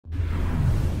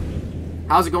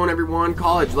How's it going, everyone?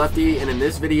 College Lefty, and in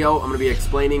this video I'm going to be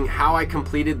explaining how I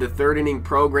completed the third inning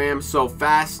program so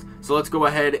fast. So let's go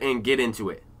ahead and get into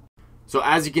it. So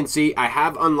as you can see, I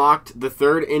have unlocked the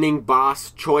third inning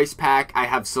boss choice pack. I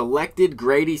have selected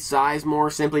Grady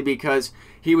Sizemore simply because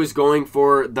he was going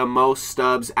for the most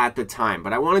stubs at the time.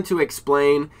 But I wanted to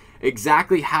explain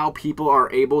exactly how people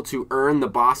are able to earn the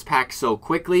boss pack so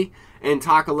quickly and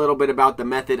talk a little bit about the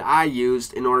method I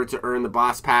used in order to earn the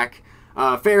boss pack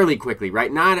fairly quickly,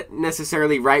 right? Not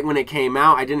necessarily right when it came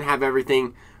out. I didn't have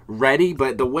everything ready,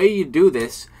 but the way you do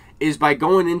this is by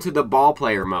going into the ball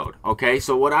player mode, okay?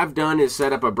 So what I've done is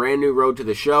set up a brand new road to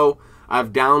the show.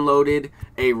 I've downloaded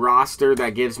a roster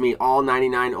that gives me all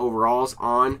 99 overalls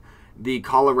on the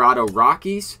Colorado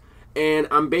Rockies, and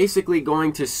I'm basically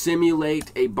going to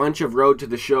simulate a bunch of road to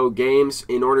the show games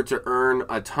in order to earn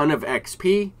a ton of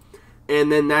XP, and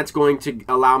then that's going to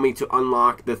allow me to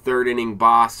unlock the third inning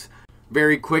boss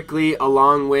very quickly,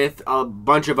 along with a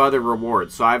bunch of other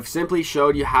rewards. So I've simply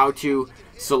showed you how to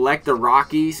select the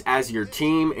Rockies as your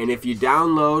team, and if you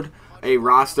download a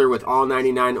roster with all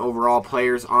 99 overall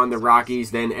players on the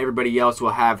Rockies, then everybody else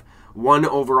will have 1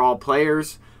 overall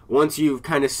players. Once you've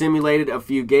kind of simulated a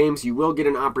few games, you will get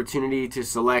an opportunity to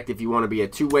select if you want to be a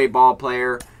two-way ball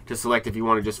player, to select if you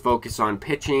want to just focus on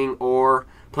pitching or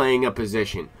playing a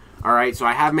position. Alright, so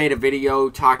I have made a video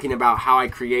talking about how I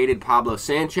created Pablo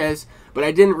Sanchez, but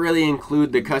I didn't really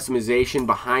include the customization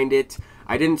behind it.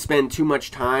 I didn't spend too much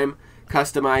time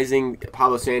customizing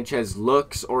Pablo Sanchez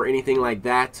looks or anything like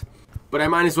that. But I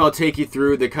might as well take you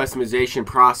through the customization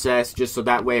process, just so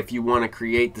that way if you want to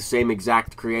create the same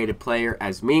exact creative player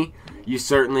as me, you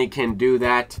certainly can do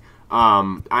that.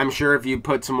 I'm sure if you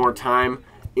put some more time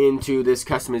into this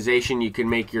customization, you can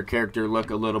make your character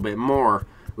look a little bit more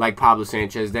like Pablo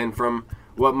Sanchez than from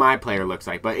what my player looks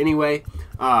like. But anyway,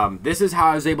 this is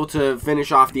how I was able to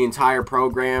finish off the entire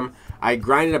program. I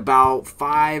grinded about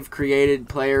 5 created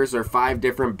players or 5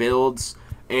 different builds,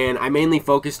 and I mainly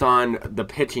focused on the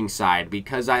pitching side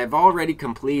because I have already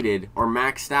completed or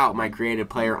maxed out my creative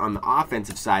player on the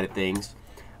offensive side of things.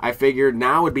 I figured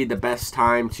now would be the best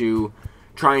time to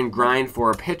try and grind for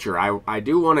a pitcher. I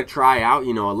do want to try out,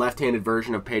 a left-handed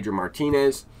version of Pedro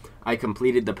Martinez. I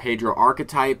completed the Pedro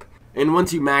archetype. And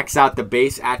once you max out the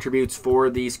base attributes for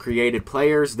these created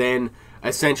players, then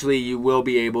essentially you will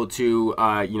be able to,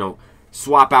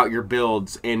 swap out your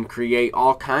builds and create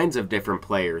all kinds of different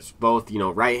players. Both,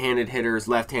 right-handed hitters,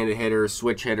 left-handed hitters,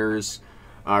 switch hitters,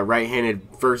 right-handed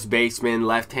first baseman,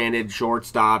 left-handed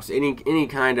shortstops, any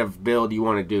kind of build you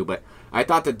want to do. But I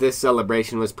thought that this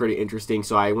celebration was pretty interesting,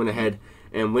 so I went ahead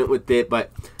and went with it.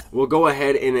 But we'll go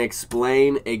ahead and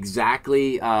explain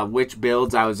exactly which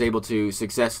builds I was able to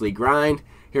successfully grind.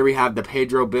 Here we have the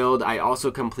Pedro build. I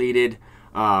also completed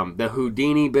the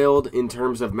Houdini build in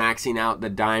terms of maxing out the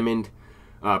Diamond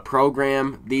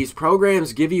program. These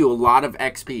programs give you a lot of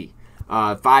XP.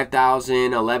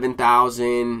 5,000,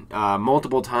 11,000,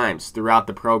 multiple times throughout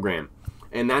the program.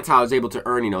 And that's how I was able to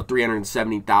earn,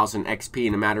 370,000 XP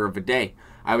in a matter of a day.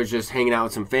 I was just hanging out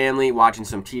with some family, watching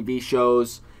some TV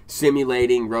shows,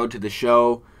 simulating road to the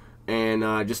show,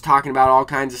 and just talking about all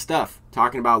kinds of stuff.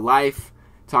 Talking about life,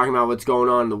 talking about what's going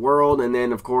on in the world, and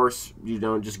then, of course,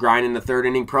 just grinding the third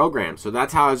inning program. So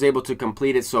that's how I was able to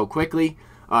complete it so quickly.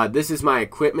 This is my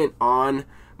equipment on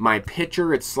my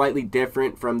pitcher. It's slightly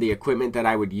different from the equipment that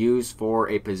I would use for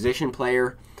a position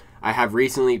player. I have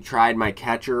recently tried my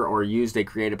catcher or used a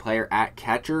creative player at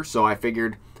catcher, so I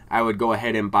figured I would go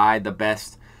ahead and buy the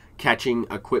best catching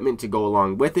equipment to go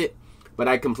along with it. But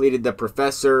I completed the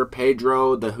Professor,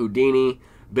 Pedro, the Houdini,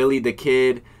 Billy the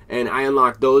Kid, and I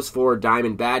unlocked those 4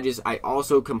 diamond badges. I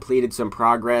also completed some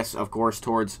progress, of course,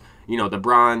 towards, the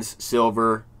bronze,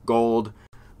 silver, gold,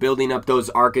 building up those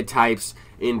archetypes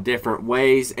in different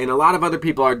ways. And a lot of other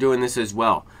people are doing this as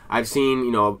well. I've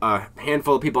seen, a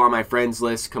handful of people on my friends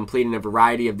list completing a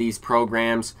variety of these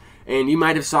programs. And you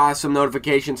might have saw some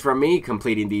notifications from me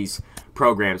completing these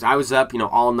programs. I was up,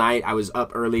 all night. I was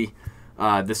up early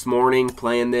this morning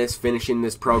playing this, finishing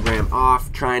this program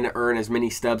off, trying to earn as many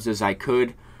stubs as I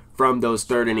could from those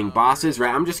third inning bosses.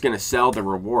 Right, I'm just going to sell the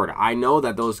reward. I know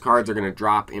that those cards are going to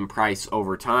drop in price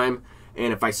over time,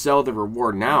 and if I sell the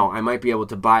reward now, I might be able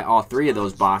to buy all 3 of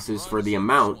those bosses for the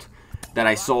amount that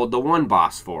I sold the 1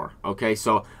 boss for. Okay,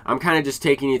 so I'm kind of just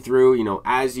taking you through,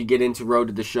 as you get into Road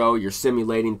to the Show, you're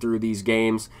simulating through these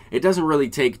games. It doesn't really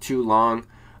take too long.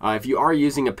 If you are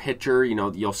using a pitcher,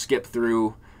 you'll skip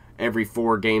through every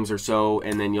 4 games or so,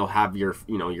 and then you'll have your,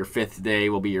 your 5th day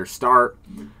will be your start,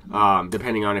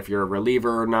 depending on if you're a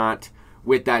reliever or not.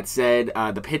 With that said,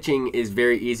 the pitching is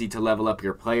very easy to level up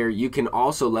your player. You can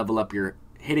also level up your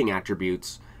hitting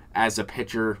attributes as a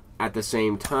pitcher at the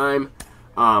same time.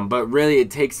 But really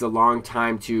it takes a long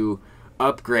time to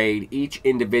upgrade each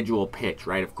individual pitch,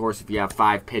 right? Of course, if you have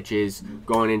 5 pitches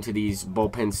going into these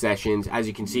bullpen sessions, as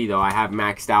you can see though, I have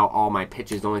maxed out all my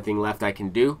pitches. The only thing left I can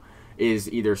do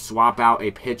is either swap out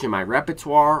a pitch in my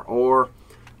repertoire or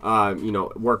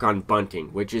work on bunting,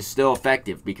 which is still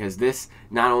effective because this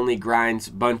not only grinds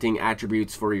bunting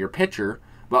attributes for your pitcher,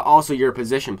 but also your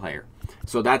position player.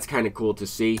 So that's kind of cool to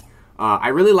see. I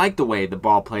really like the way the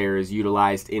ball player is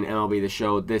utilized in MLB The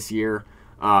Show this year.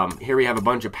 Here we have a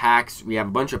bunch of packs. We have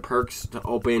a bunch of perks to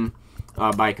open.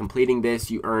 By completing this,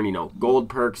 you earn, gold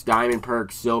perks, diamond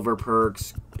perks, silver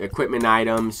perks, equipment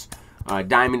items,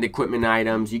 diamond equipment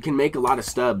items. You can make a lot of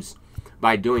stubs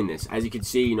by doing this. As you can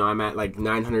see, I'm at like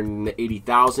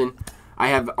 980,000. I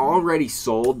have already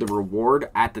sold the reward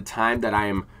at the time that I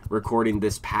am recording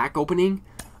this pack opening.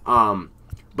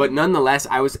 But nonetheless,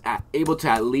 I was able to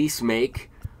at least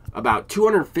make about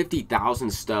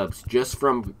 250,000 stubs just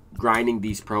from grinding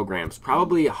these programs.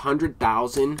 Probably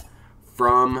 100,000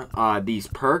 from these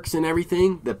perks and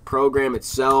everything. The program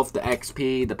itself, the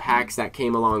XP, the packs that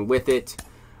came along with it.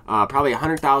 Probably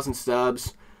 100,000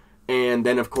 stubs. And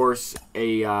then, of course,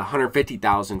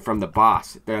 150,000 from the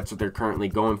boss. That's what they're currently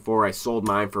going for. I sold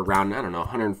mine for around,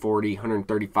 140,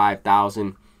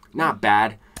 135,000. Not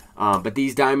bad. But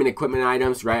these diamond equipment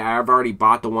items, right, I've already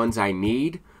bought the ones I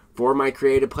need for my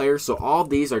creative player. So all of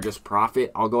these are just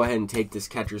profit. I'll go ahead and take this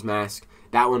catcher's mask.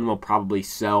 That one will probably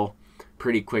sell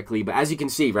pretty quickly. But as you can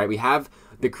see, right, we have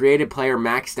the creative player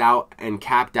maxed out and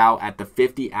capped out at the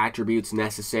 50 attributes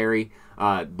necessary.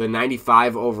 The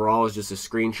 95 overall is just a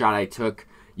screenshot I took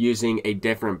using a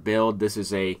different build. This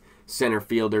is a center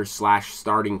fielder /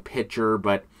 starting pitcher,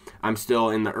 but I'm still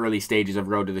in the early stages of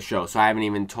Road to the Show. So I haven't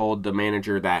even told the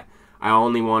manager that I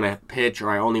only want to pitch or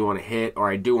I only want to hit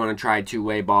or I do want to try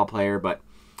two-way ball player. But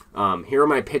here are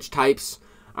my pitch types.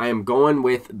 I am going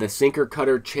with the sinker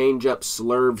cutter, changeup,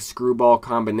 slurve, screwball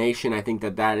combination. I think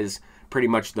that is pretty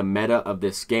much the meta of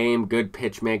this game. Good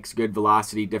pitch mix, good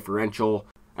velocity differential.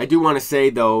 I do want to say,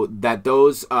 though, that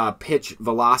those pitch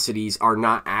velocities are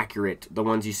not accurate, the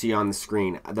ones you see on the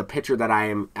screen. The pitcher that I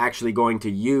am actually going to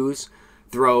use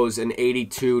throws an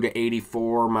 82 to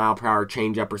 84 mile per hour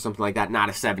changeup or something like that, not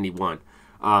a 71.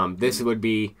 This would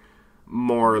be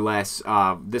more or less,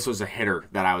 this was a hitter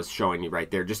that I was showing you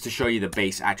right there, just to show you the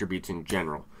base attributes in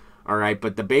general. All right,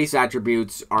 but the base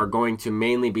attributes are going to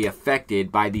mainly be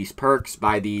affected by these perks,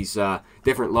 by these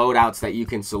different loadouts that you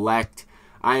can select.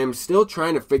 I am still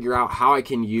trying to figure out how I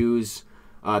can use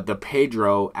the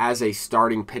Pedro as a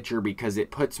starting pitcher because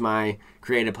it puts my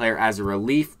creative player as a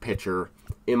relief pitcher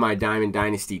in my Diamond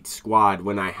Dynasty squad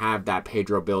when I have that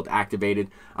Pedro build activated.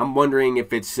 I'm wondering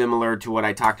if it's similar to what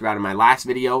I talked about in my last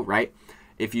video, right?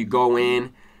 If you go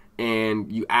in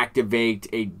and you activate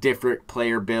a different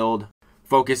player build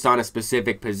focused on a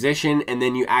specific position, and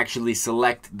then you actually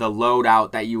select the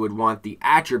loadout that you would want the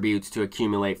attributes to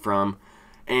accumulate from,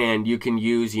 and you can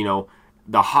use,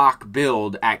 the Hawk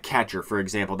build at catcher, for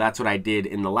example. That's what I did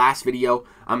in the last video.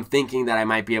 I'm thinking that I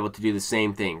might be able to do the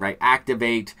same thing, right?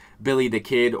 Activate Billy the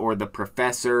Kid or the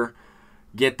Professor,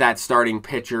 get that starting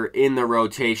pitcher in the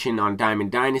rotation on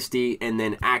Diamond Dynasty, and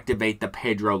then activate the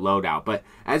Pedro loadout. But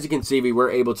as you can see, we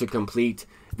were able to complete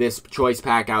this choice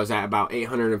pack. I was at about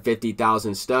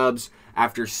 850,000 stubs.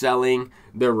 After selling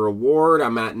the reward,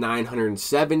 I'm at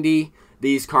 970.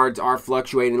 These cards are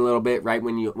fluctuating a little bit, right?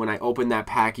 When I opened that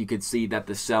pack, you could see that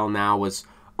the sell now was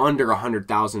under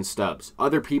 100,000 stubs.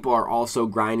 Other people are also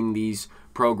grinding these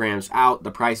programs out. The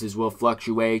prices will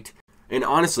fluctuate. And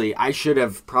honestly, I should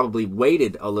have probably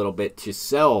waited a little bit to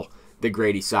sell the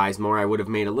Grady Sizemore. I would have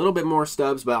made a little bit more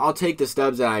stubs, but I'll take the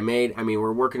stubs that I made. I mean,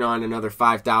 we're working on another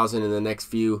 5,000 in the next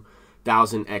few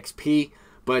thousand XP.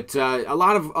 But a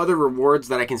lot of other rewards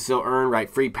that I can still earn, right?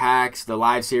 Free packs, the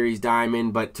Live Series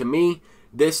Diamond. But to me,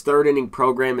 this third inning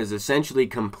program is essentially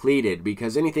completed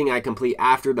because anything I complete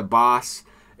after the boss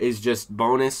is just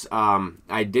bonus.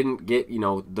 I didn't get,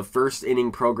 the first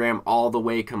inning program all the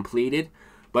way completed.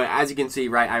 But as you can see,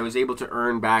 right, I was able to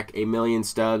earn back 1 million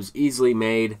stubs, easily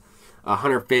made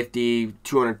 150,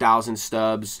 200,000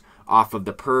 stubs off of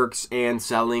the perks and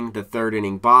selling the third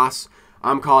inning boss.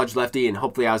 I'm College Lefty, and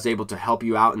hopefully I was able to help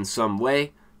you out in some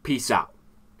way. Peace out.